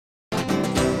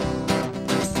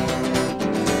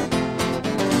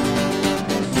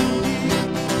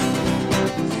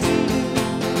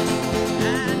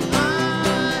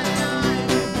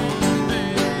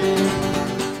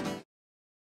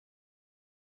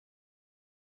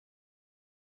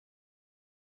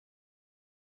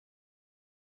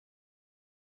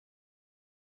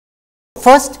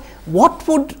first, what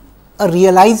would a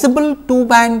realizable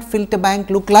two-band filter bank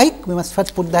look like? We must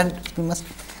first put that, we must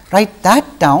write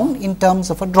that down in terms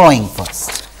of a drawing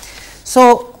first.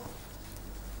 So,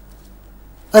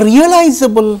 a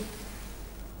realizable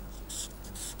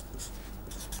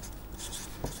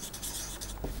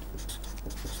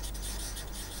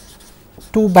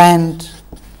two-band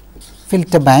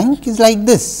filter bank is like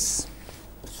this.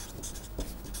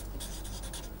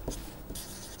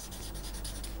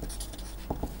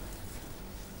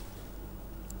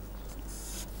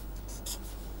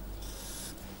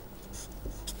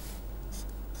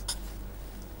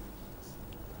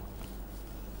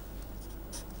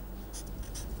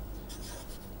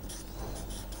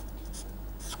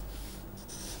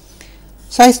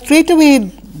 So, I straight away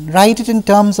write it in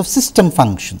terms of system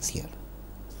functions here.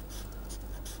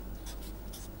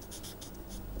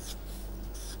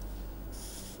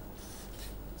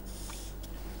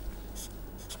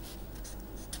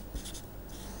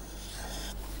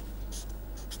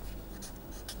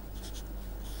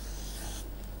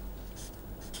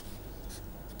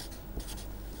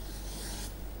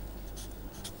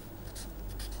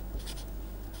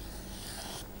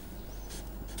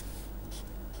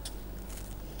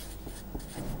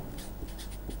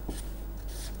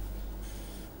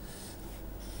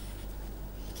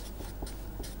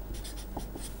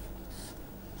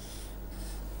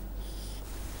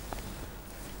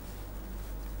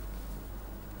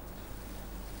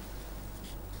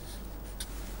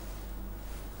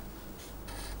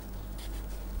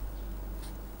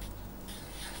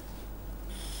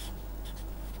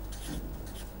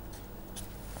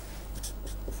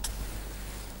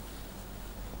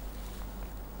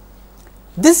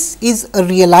 This is a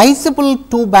realizable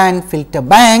two-band filter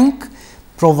bank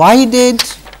provided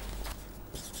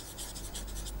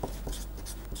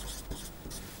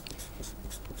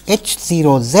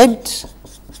H0Z,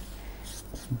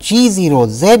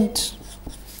 G0Z,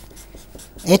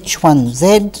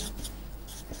 H1Z,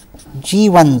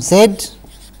 G1Z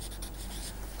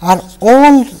are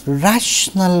all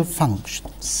rational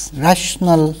functions,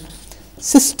 rational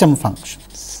system functions.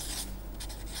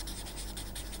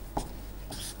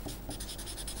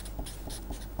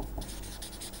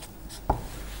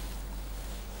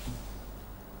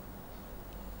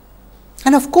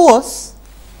 And of course,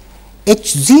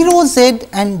 H0Z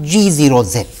and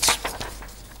G0Z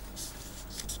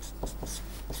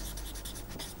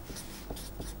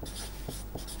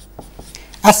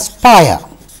aspire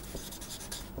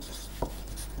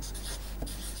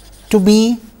to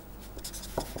be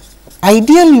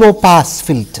ideal low pass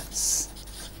filters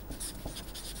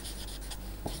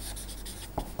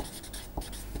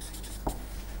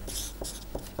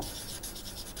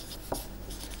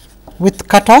with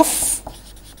cutoff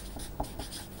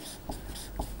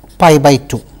pi by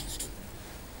 2.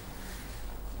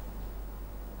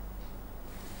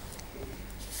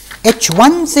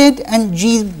 H1Z and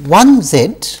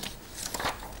G1Z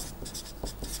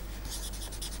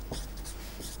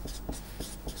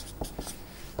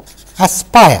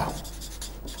aspire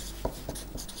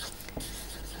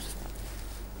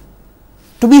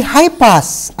to be high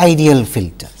pass ideal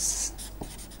filters.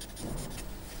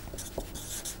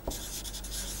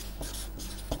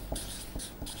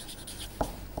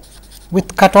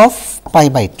 With cutoff pi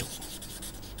by 2.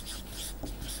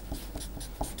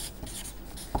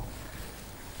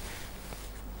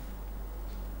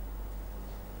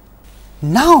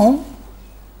 Now,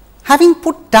 having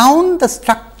put down the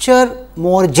structure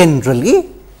more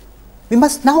generally, we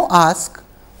must now ask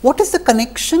what is the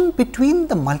connection between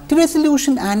the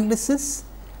multi-resolution analysis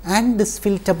and this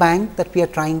filter bank that we are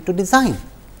trying to design.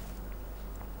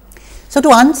 So,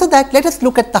 to answer that, let us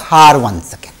look at the Haar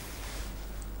once again.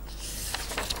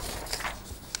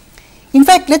 In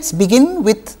fact, let us begin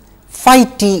with phi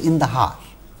t in the Haar.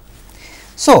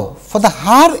 So, for the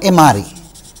Haar MRE,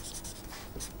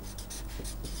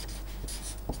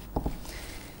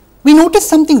 we notice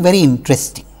something very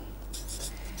interesting.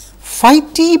 Phi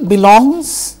t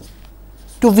belongs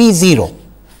to V 0,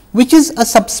 which is a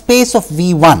subspace of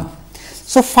V 1.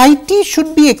 So, phi t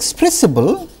should be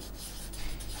expressible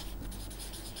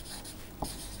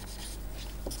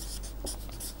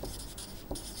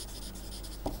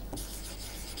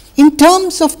in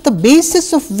terms of the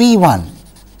basis of V 1.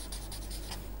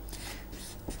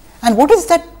 And what is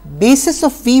that basis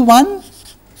of V 1?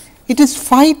 It is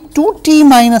phi 2 t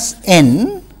minus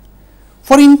n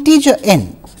for integer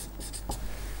n.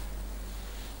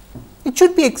 It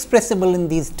should be expressible in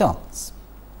these terms.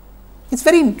 It is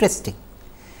very interesting.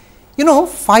 You know,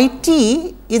 phi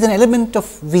t is an element of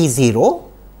V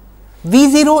 0, V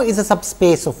 0 is a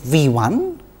subspace of V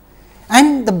 1,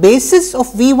 and the basis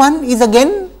of V 1 is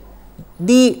again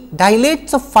the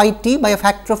dilates of phi t by a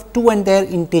factor of 2 and their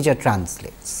integer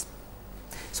translates.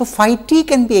 So, phi t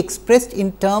can be expressed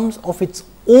in terms of its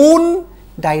own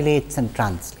dilates and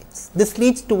translates. This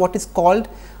leads to what is called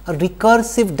a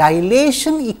recursive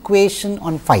dilation equation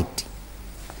on phi t.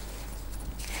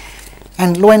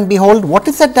 And lo and behold, what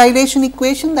is that dilation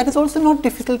equation? That is also not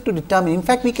difficult to determine. In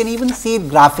fact, we can even see it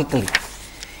graphically.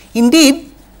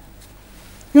 Indeed,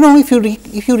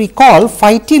 if you recall,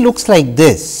 phi t looks like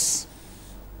this.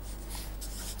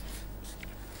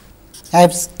 I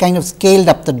have kind of scaled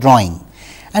up the drawing,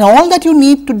 and all that you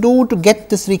need to do to get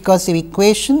this recursive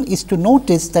equation is to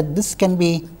notice that this can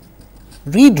be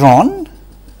redrawn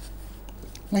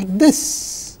like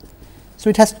this. So,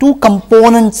 it has two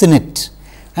components in it,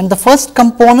 and the first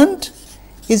component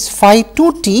is phi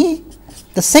 2 t,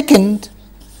 the second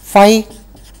phi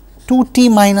 2 t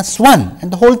minus 1,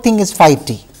 and the whole thing is phi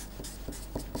t.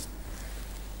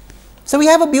 So, we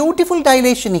have a beautiful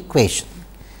dilation equation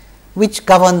which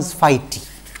governs phi t.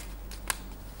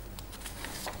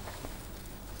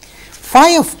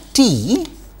 Phi of t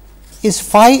is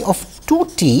phi of 2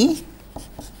 t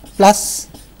plus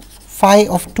phi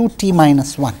of 2 t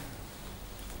minus 1.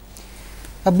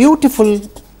 A beautiful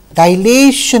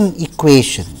dilation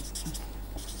equation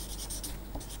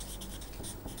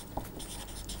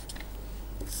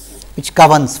which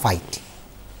governs phi t.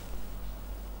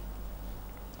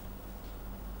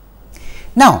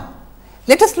 Now,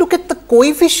 let us look at the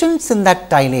coefficients in that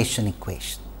dilation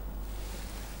equation.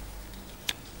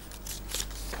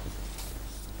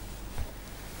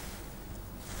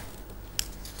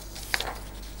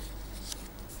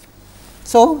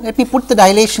 So, let me put the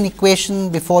dilation equation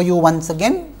before you once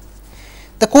again.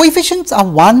 The coefficients are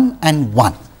 1 and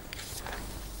 1.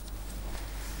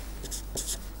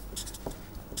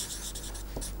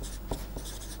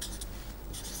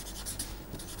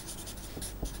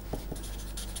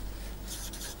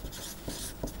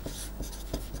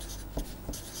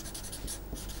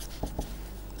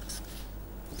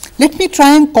 Let me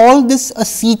try and call this a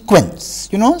sequence,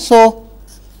 So,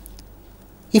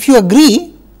 if you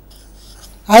agree,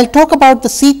 I will talk about the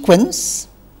sequence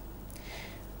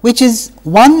which is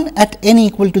 1 at n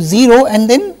equal to 0 and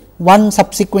then 1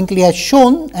 subsequently as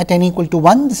shown at n equal to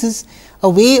 1. This is a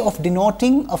way of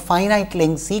denoting a finite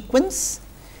length sequence.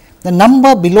 The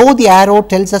number below the arrow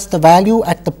tells us the value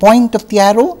at the point of the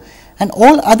arrow, and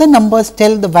all other numbers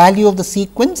tell the value of the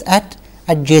sequence at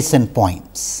adjacent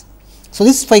points. So,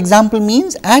 this for example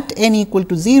means at n equal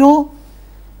to 0,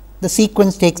 the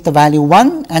sequence takes the value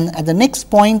 1, and at the next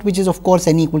point, which is of course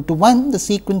n equal to 1, the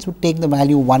sequence would take the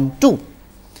value 1 2.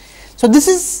 So, this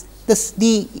is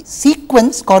the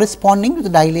sequence corresponding to the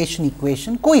dilation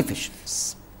equation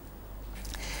coefficients.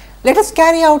 Let us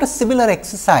carry out a similar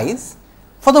exercise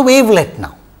for the wavelet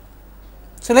now.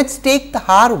 So, let us take the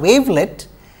Haar wavelet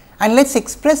and let us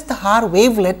express the Haar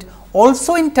wavelet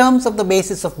also in terms of the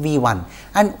basis of V 1,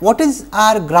 and what is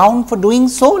our ground for doing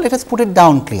so? Let us put it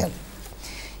down clearly.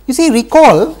 You see,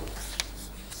 recall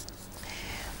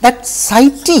that psi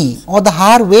t or the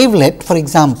Haar wavelet, for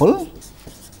example,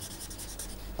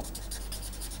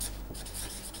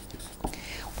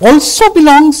 also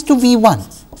belongs to V 1.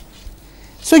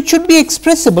 So, it should be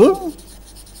expressible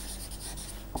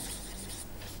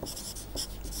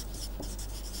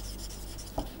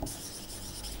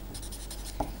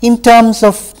in terms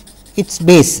of its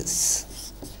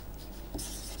basis.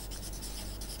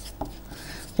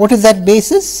 What is that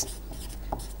basis?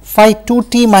 Phi 2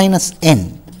 t minus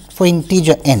n for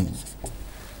integer n.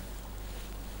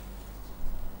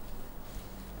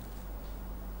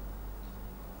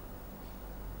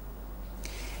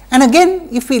 And again,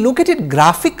 if we look at it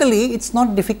graphically, it is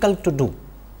not difficult to do.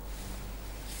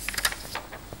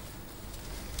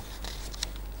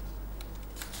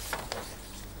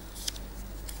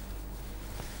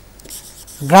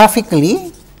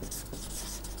 Graphically,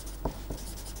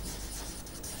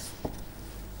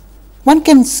 one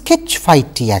can sketch phi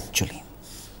t actually.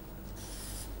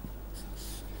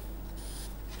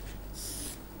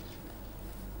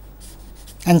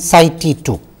 And psi t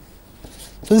too.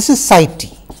 So, this is psi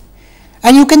t,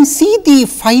 and you can see the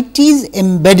phi t's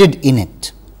embedded in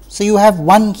it. So, you have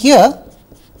one here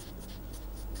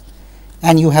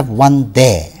and you have one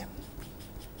there.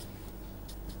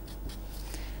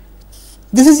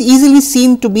 This is easily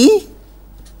seen to be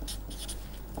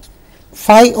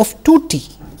phi of 2 t,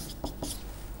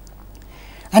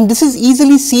 and this is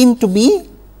easily seen to be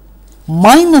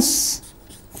minus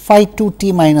phi 2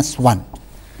 t minus 1.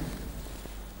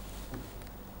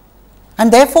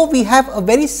 And therefore, we have a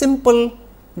very simple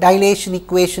dilation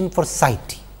equation for psi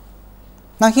t.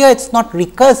 Now, here it is not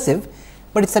recursive,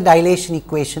 but it is a dilation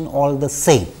equation all the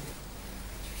same.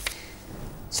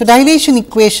 So, dilation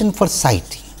equation for psi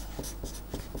t.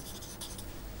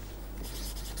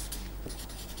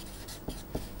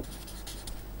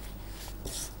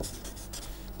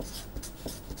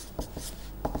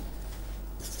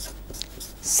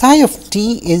 Psi of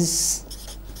t is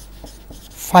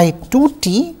phi 2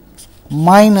 t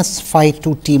minus phi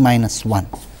 2 t minus 1.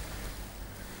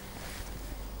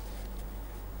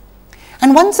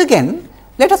 And once again,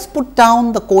 let us put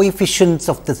down the coefficients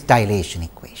of this dilation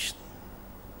equation,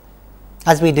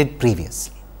 as we did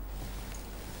previously.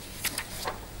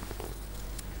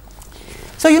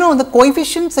 So, the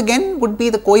coefficients again would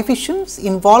be the coefficients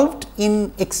involved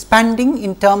in expanding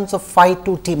in terms of phi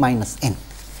 2 t minus n.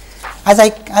 As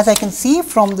I can see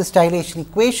from this dilation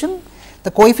equation, the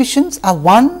coefficients are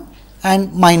 1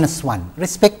 and minus 1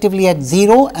 respectively at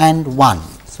 0 and 1.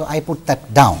 So, I put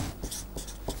that down.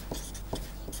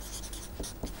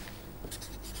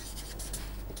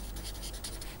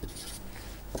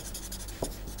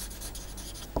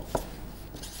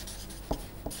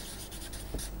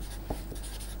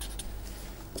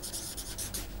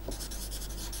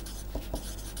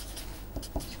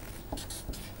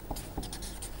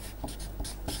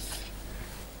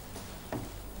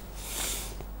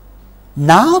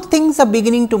 Now, things are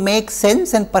beginning to make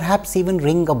sense and perhaps even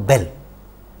ring a bell.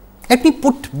 Let me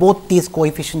put both these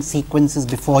coefficient sequences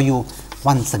before you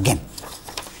once again,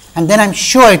 and then I am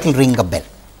sure it will ring a bell.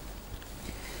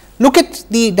 Look at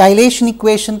the dilation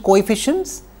equation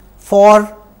coefficients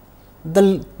for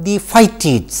the phi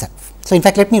t itself. So, in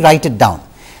fact, let me write it down.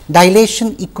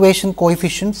 Dilation equation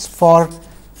coefficients for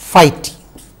phi t,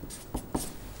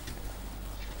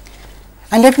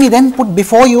 and let me then put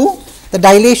before you the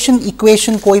dilation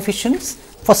equation coefficients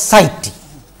for psi t.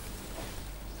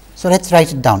 So, let us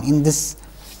write it down in this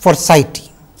for psi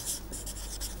t.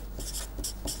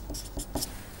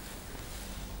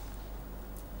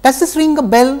 Does this ring a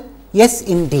bell? Yes,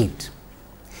 indeed.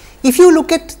 If you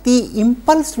look at the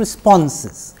impulse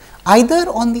responses either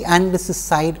on the analysis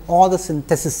side or the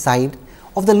synthesis side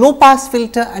of the low pass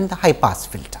filter and the high pass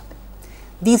filter,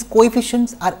 these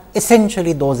coefficients are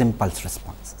essentially those impulse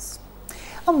responses.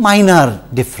 A minor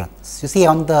difference. You see,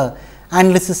 on the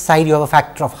analysis side you have a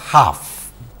factor of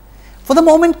half. For the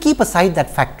moment, keep aside that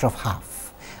factor of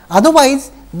half.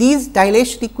 Otherwise, these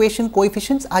dilation equation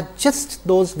coefficients are just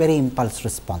those very impulse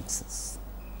responses.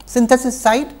 Synthesis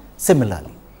side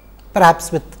similarly,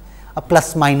 perhaps with a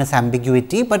plus minus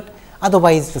ambiguity, but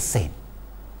otherwise the same.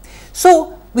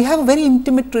 So, we have a very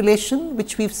intimate relation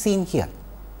which we have seen here.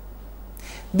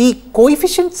 The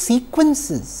coefficient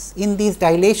sequences in these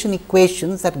dilation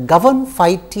equations that govern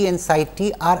phi t and psi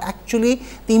t are actually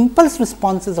the impulse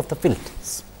responses of the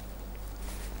filters.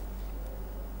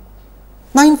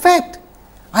 Now, in fact,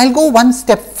 I will go one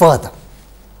step further.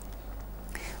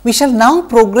 We shall now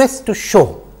progress to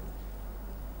show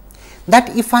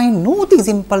that if I know these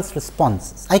impulse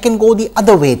responses, I can go the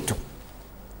other way too.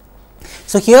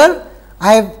 So, here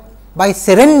I have, by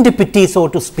serendipity, so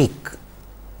to speak,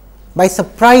 by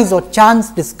surprise or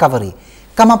chance discovery,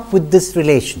 come up with this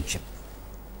relationship.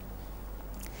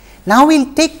 Now, we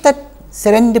will take that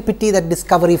serendipity, that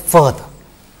discovery further.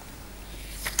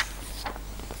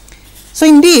 So,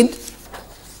 indeed,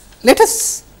 let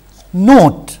us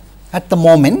note at the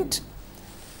moment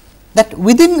that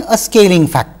within a scaling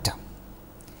factor,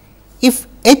 if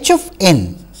h of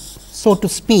n, so to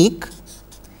speak,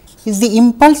 is the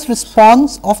impulse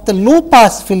response of the low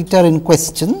pass filter in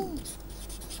question,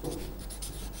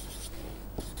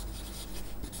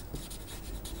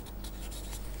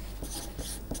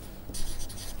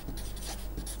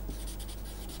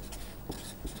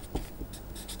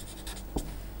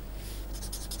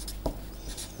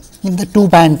 in the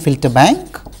two-band filter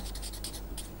bank,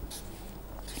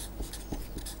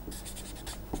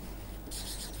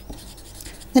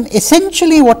 then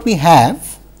essentially what we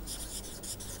have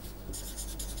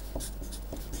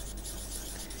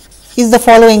is the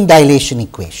following dilation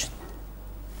equation.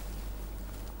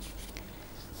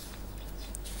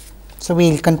 So, we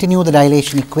will continue the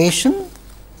dilation equation.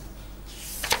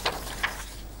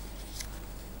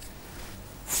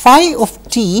 Phi of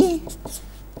t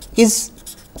is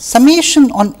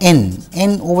summation on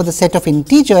n over the set of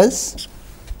integers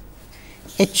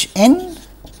h n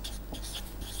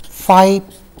phi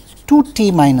 2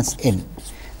 t minus n.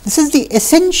 This is the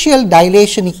essential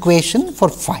dilation equation for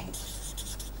phi.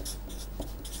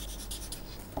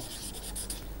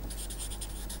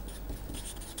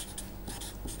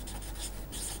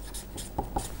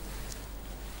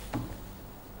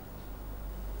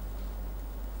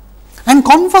 And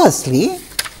conversely,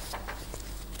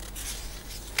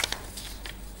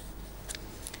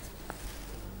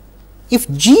 if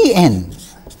Gn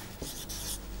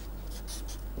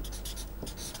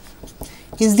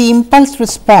is the impulse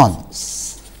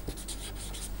response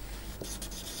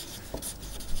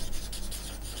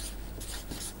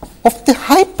of the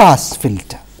high pass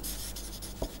filter,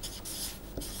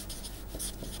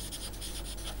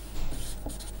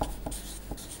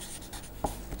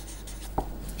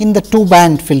 in the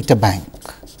two-band filter bank,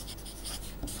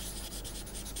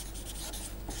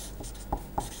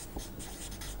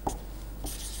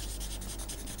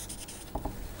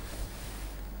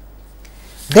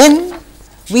 then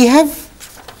we have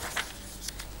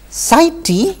psi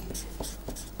t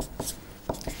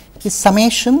is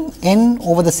summation n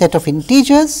over the set of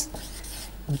integers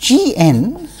g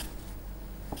n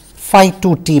phi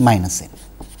 2 t minus n.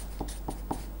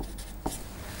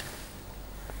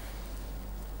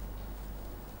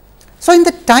 So, in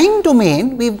the time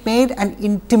domain we have made an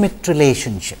intimate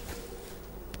relationship.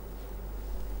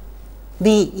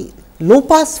 The low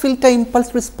pass filter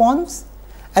impulse response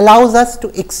allows us to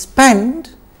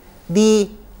expand the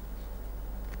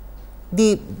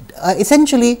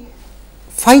essentially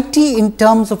phi t in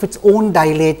terms of its own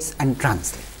dilates and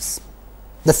translates,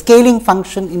 the scaling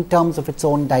function in terms of its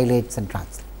own dilates and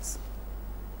translates.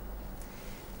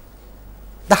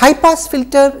 The high pass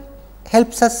filter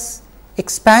helps us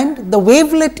expand the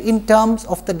wavelet in terms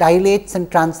of the dilates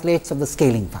and translates of the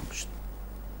scaling function.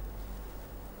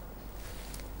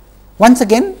 Once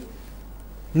again,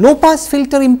 low pass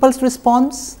filter impulse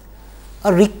response,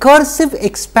 a recursive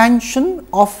expansion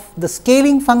of the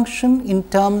scaling function in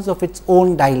terms of its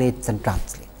own dilates and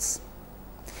translates.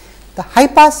 The high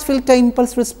pass filter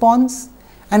impulse response,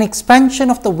 an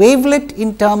expansion of the wavelet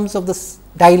in terms of the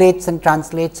dilates and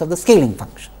translates of the scaling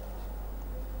function.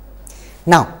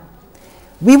 Now,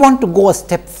 we want to go a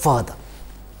step further.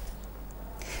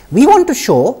 We want to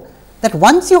show that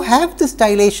once you have this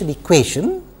dilation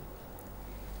equation,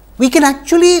 we can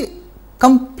actually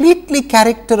completely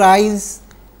characterize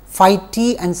phi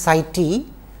t and psi t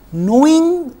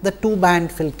knowing the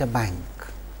two-band filter bank.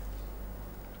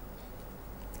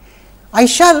 I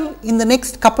shall in the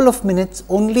next couple of minutes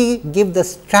only give the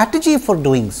strategy for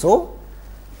doing so,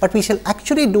 but we shall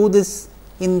actually do this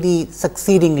in the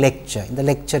succeeding lecture, in the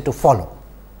lecture to follow.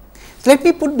 So, let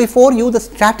me put before you the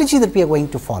strategy that we are going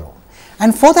to follow,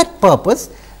 and for that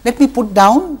purpose let me put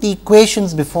down the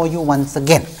equations before you once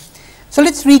again. So,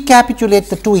 let us recapitulate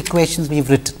the two equations we have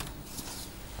written.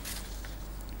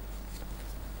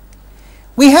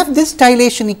 We have this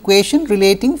dilation equation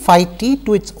relating phi t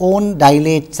to its own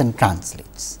dilates and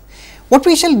translates. What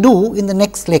we shall do in the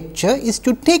next lecture is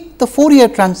to take the Fourier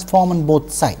transform on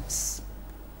both sides,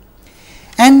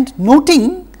 and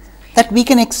noting that we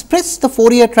can express the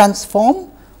Fourier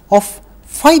transform of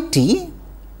phi t,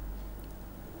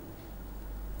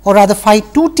 or rather phi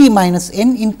 2 t minus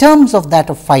n in terms of that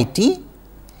of phi t,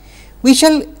 we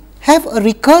shall have a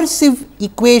recursive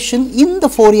equation in the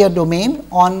Fourier domain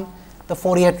on the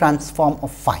Fourier transform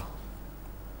of phi.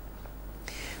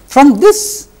 From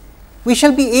this, we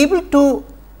shall be able to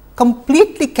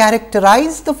completely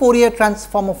characterize the Fourier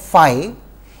transform of phi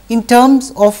in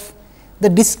terms of the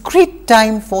discrete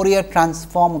time Fourier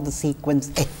transform of the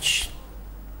sequence H.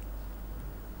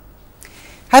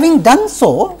 Having done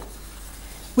so,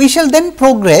 we shall then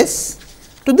progress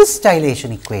to this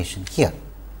dilation equation here,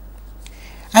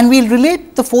 and we will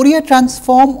relate the Fourier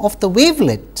transform of the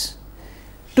wavelet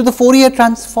to the Fourier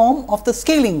transform of the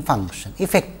scaling function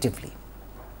effectively,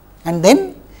 and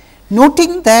then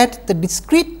noting that the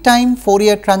discrete time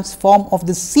Fourier transform of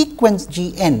the sequence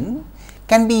G n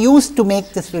can be used to make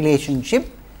this relationship,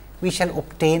 we shall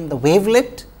obtain the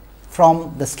wavelet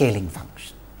from the scaling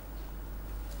function.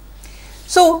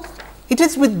 So, it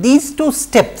is with these two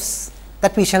steps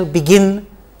that we shall begin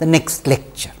the next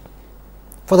lecture.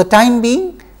 For the time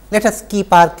being, let us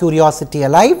keep our curiosity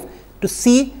alive to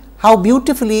see how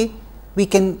beautifully we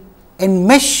can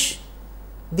enmesh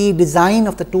the design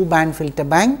of the two-band filter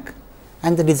bank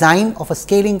and the design of a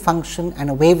scaling function and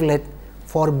a wavelet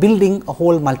for building a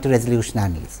whole multi-resolution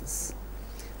analysis.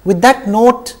 With that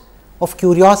note of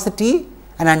curiosity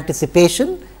and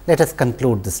anticipation, let us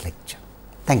conclude this lecture.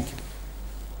 Thank you.